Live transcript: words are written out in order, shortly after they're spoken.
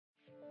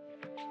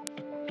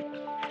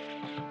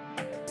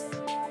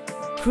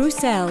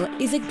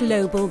Crucell is a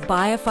global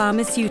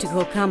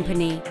biopharmaceutical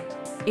company.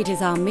 It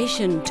is our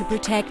mission to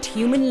protect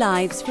human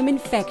lives from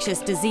infectious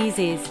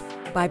diseases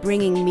by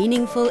bringing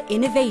meaningful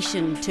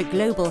innovation to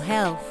global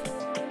health.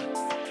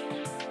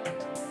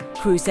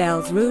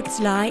 Crucell's roots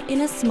lie in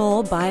a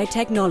small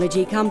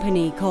biotechnology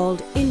company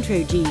called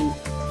Introgene,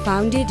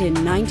 founded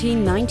in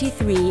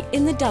 1993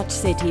 in the Dutch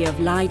city of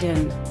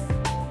Leiden.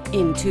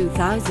 In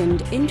 2000,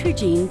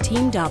 Introgene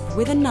teamed up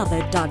with another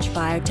Dutch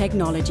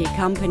biotechnology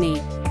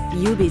company,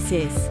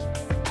 Ubisys.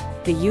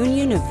 The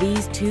union of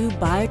these two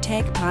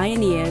biotech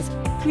pioneers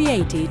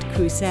created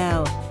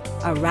Crucell,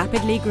 a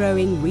rapidly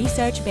growing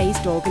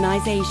research-based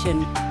organization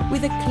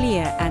with a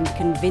clear and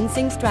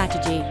convincing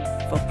strategy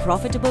for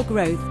profitable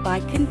growth by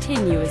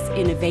continuous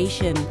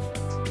innovation.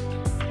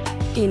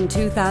 In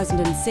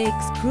 2006,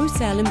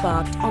 Crucell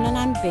embarked on an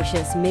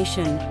ambitious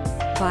mission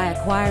by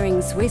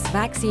acquiring Swiss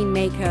vaccine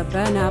maker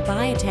Bernard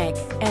Biotech,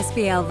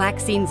 SPL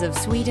Vaccines of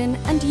Sweden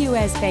and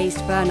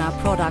US-based Bernard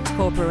Products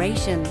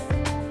Corporation.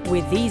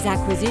 With these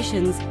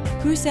acquisitions,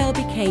 Crucell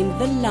became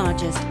the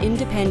largest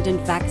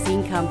independent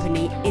vaccine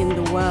company in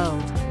the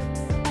world.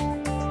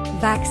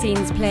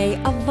 Vaccines play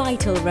a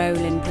vital role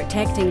in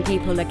protecting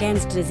people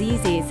against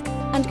diseases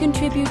and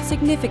contribute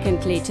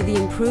significantly to the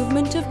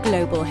improvement of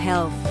global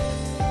health.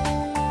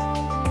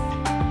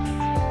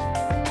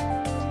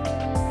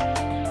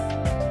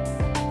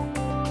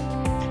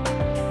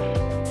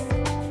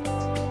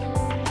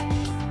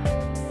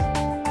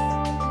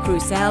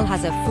 Crucell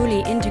has a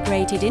fully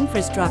integrated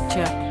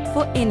infrastructure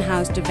for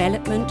in-house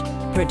development,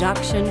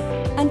 production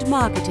and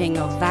marketing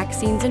of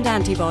vaccines and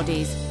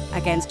antibodies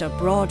against a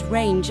broad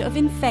range of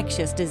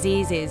infectious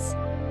diseases.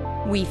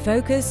 We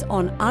focus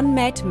on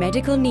unmet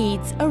medical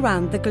needs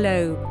around the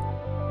globe.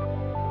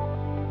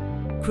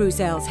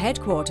 Crucell's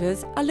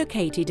headquarters are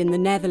located in the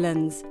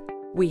Netherlands.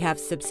 We have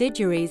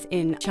subsidiaries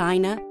in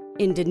China,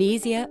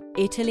 Indonesia,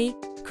 Italy,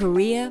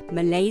 Korea,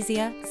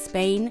 Malaysia,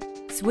 Spain,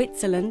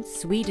 Switzerland,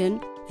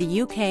 Sweden,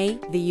 the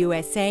UK, the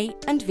USA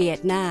and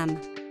Vietnam.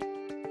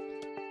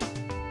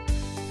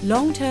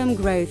 Long-term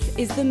growth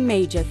is the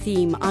major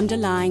theme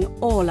underlying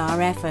all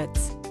our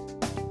efforts.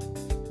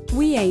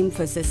 We aim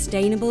for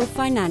sustainable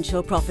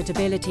financial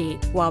profitability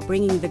while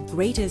bringing the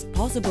greatest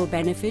possible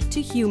benefit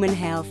to human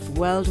health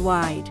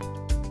worldwide.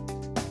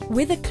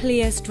 With a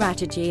clear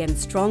strategy and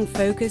strong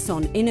focus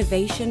on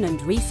innovation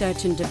and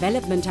research and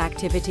development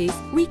activities,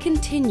 we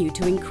continue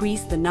to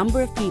increase the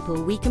number of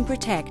people we can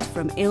protect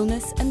from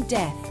illness and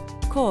death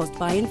caused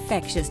by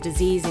infectious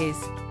diseases.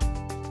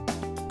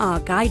 Our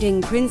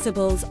guiding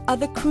principles are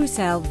the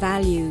Crucell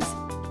values.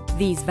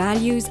 These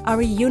values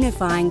are a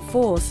unifying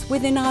force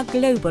within our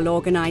global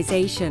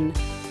organization.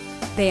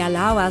 They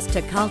allow us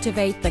to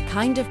cultivate the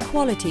kind of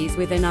qualities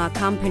within our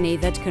company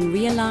that can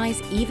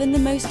realize even the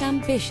most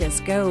ambitious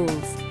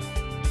goals.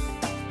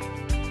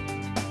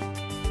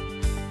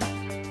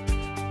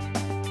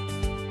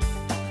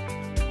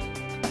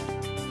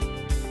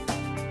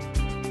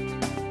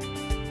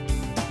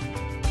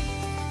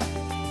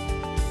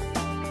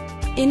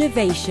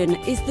 Innovation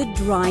is the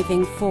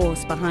driving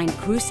force behind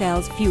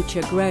Crucell's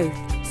future growth,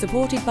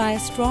 supported by a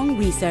strong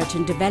research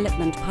and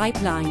development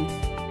pipeline.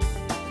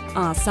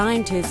 Our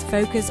scientists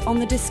focus on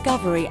the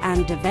discovery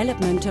and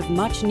development of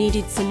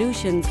much-needed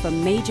solutions for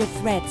major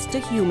threats to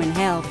human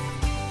health,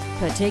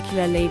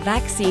 particularly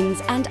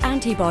vaccines and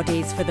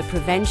antibodies for the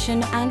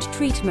prevention and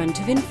treatment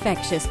of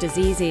infectious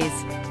diseases.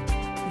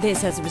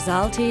 This has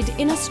resulted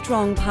in a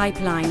strong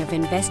pipeline of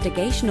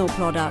investigational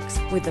products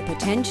with the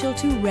potential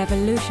to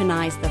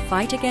revolutionize the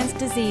fight against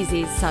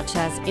diseases such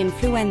as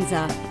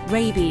influenza,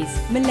 rabies,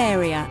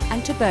 malaria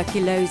and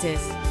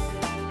tuberculosis.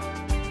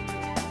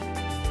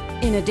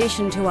 In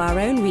addition to our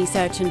own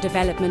research and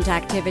development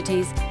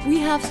activities, we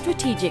have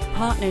strategic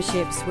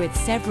partnerships with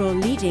several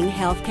leading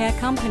healthcare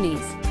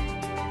companies.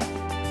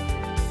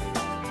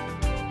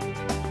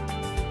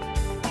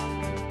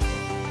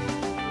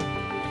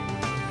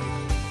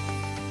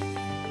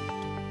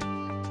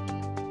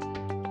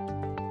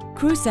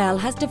 Crucell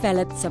has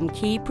developed some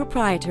key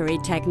proprietary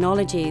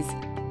technologies.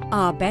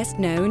 Our best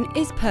known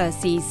is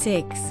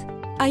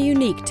PER-C6, a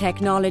unique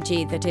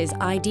technology that is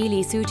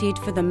ideally suited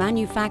for the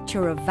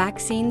manufacture of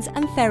vaccines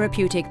and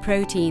therapeutic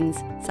proteins,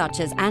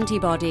 such as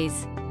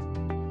antibodies.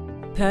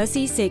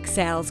 PER-C6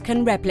 cells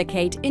can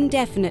replicate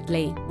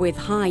indefinitely with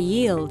high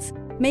yields,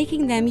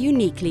 making them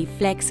uniquely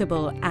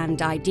flexible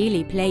and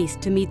ideally placed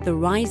to meet the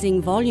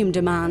rising volume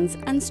demands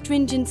and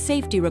stringent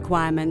safety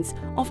requirements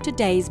of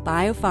today's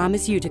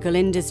biopharmaceutical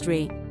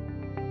industry.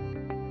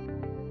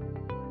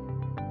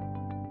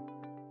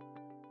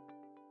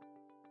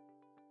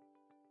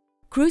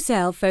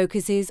 Crucell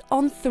focuses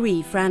on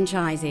 3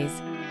 franchises: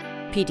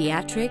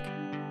 pediatric,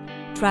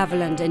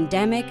 travel and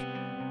endemic,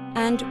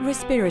 and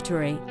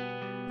respiratory.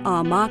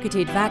 Our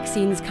marketed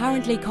vaccines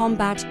currently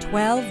combat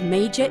 12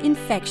 major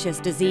infectious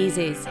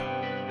diseases.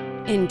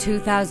 In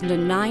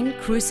 2009,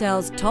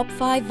 Crucell's top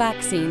 5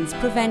 vaccines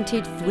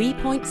prevented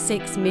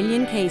 3.6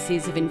 million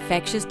cases of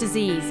infectious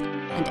disease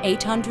and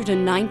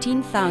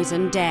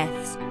 819,000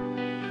 deaths.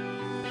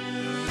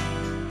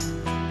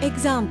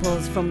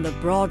 Examples from the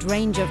broad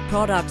range of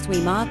products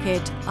we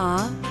market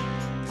are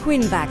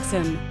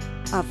Quinvaxum,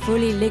 a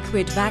fully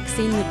liquid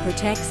vaccine that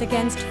protects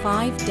against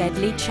 5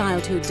 deadly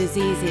childhood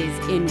diseases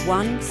in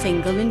one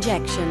single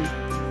injection.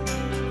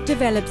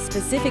 Developed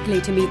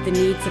specifically to meet the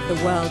needs of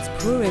the world's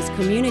poorest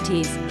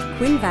communities,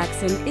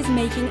 Quinvaxum is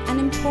making an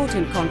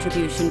important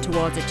contribution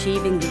towards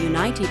achieving the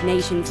United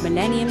Nations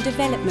Millennium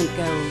Development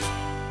Goals.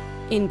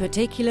 In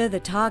particular, the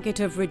target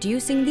of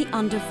reducing the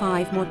under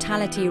 5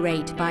 mortality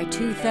rate by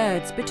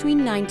 2/3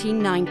 between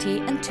 1990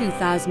 and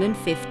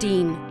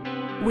 2015.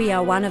 We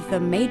are one of the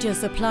major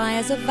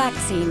suppliers of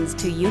vaccines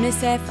to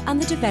UNICEF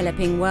and the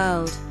developing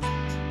world.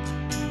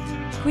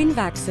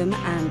 Quinvaxum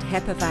and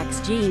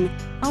Hepavax gene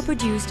are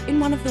produced in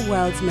one of the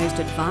world's most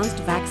advanced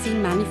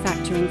vaccine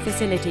manufacturing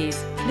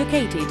facilities,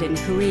 located in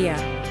Korea.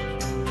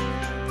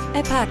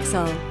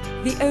 Epaxel,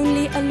 the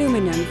only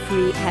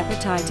aluminum-free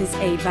hepatitis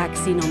A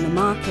vaccine on the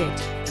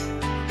market.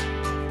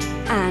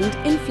 And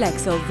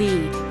Inflexil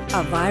V,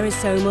 a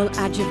virusomal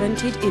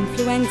adjuvanted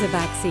influenza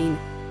vaccine,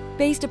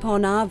 based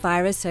upon our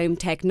virusome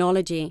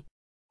technology.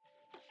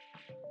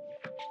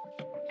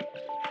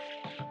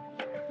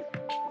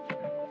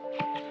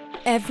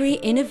 Every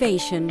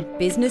innovation,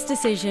 business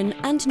decision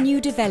and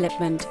new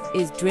development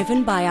is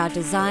driven by our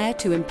desire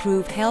to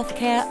improve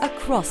healthcare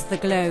across the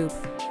globe.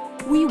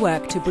 We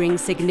work to bring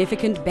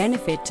significant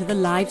benefit to the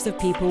lives of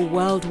people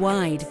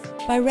worldwide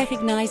by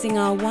recognizing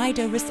our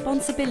wider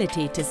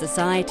responsibility to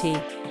society.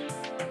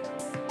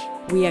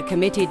 We are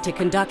committed to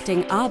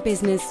conducting our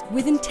business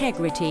with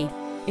integrity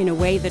in a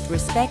way that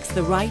respects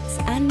the rights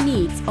and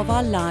needs of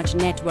our large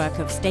network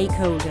of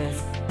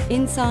stakeholders,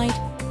 inside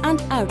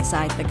and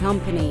outside the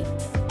company.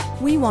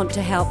 We want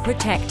to help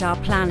protect our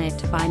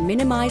planet by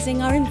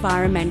minimizing our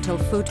environmental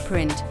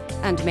footprint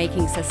and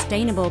making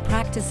sustainable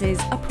practices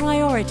a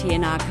priority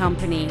in our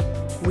company.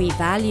 We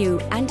value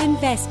and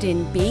invest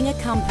in being a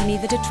company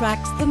that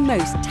attracts the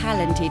most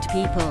talented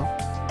people.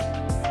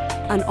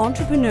 An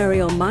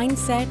entrepreneurial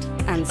mindset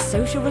and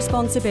social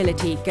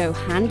responsibility go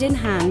hand in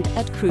hand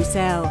at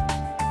Crucell.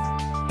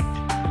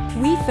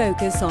 We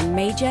focus on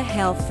major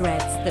health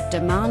threats that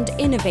demand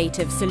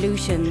innovative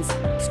solutions,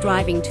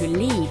 striving to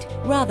lead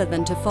rather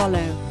than to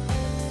follow.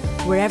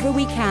 Wherever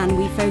we can,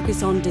 we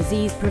focus on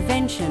disease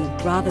prevention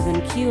rather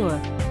than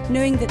cure,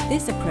 knowing that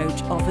this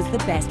approach offers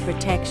the best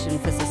protection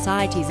for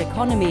society's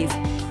economies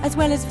as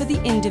well as for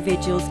the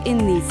individuals in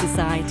these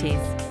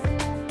societies.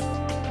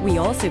 We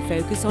also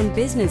focus on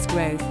business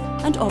growth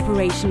and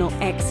operational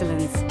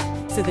excellence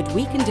so that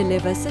we can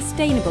deliver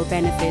sustainable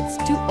benefits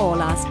to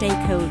all our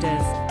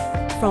stakeholders,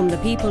 from the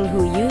people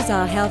who use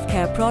our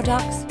healthcare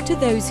products to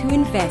those who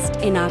invest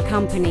in our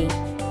company.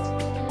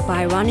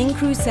 By running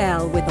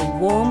Crucell with a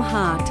warm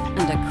heart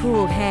and a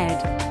cool head,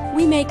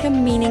 we make a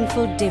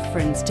meaningful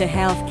difference to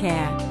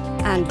healthcare,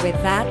 and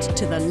with that,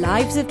 to the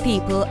lives of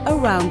people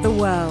around the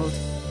world.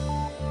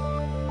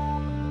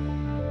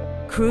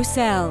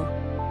 Crucell,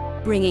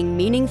 bringing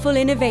meaningful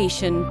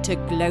innovation to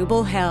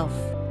global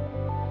health.